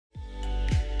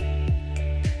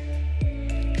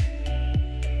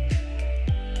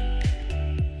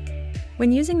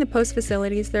When using the post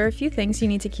facilities, there are a few things you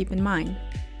need to keep in mind.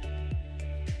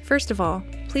 First of all,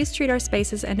 please treat our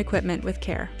spaces and equipment with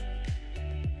care.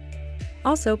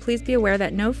 Also, please be aware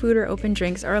that no food or open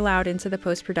drinks are allowed into the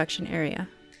post-production area.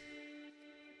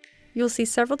 You'll see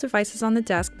several devices on the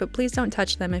desk, but please don't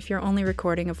touch them if you're only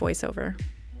recording a voiceover.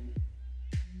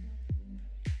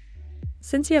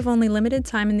 Since you have only limited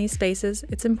time in these spaces,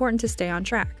 it's important to stay on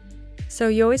track. So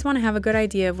you always want to have a good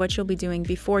idea of what you'll be doing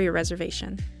before your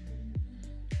reservation.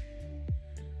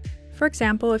 For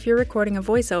example, if you're recording a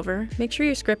voiceover, make sure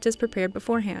your script is prepared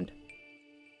beforehand.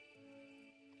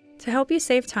 To help you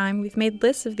save time, we've made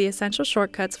lists of the essential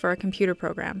shortcuts for our computer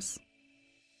programs.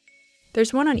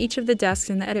 There's one on each of the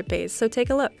desks in the edit bays, so take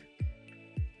a look.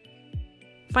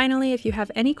 Finally, if you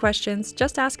have any questions,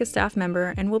 just ask a staff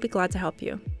member and we'll be glad to help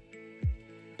you.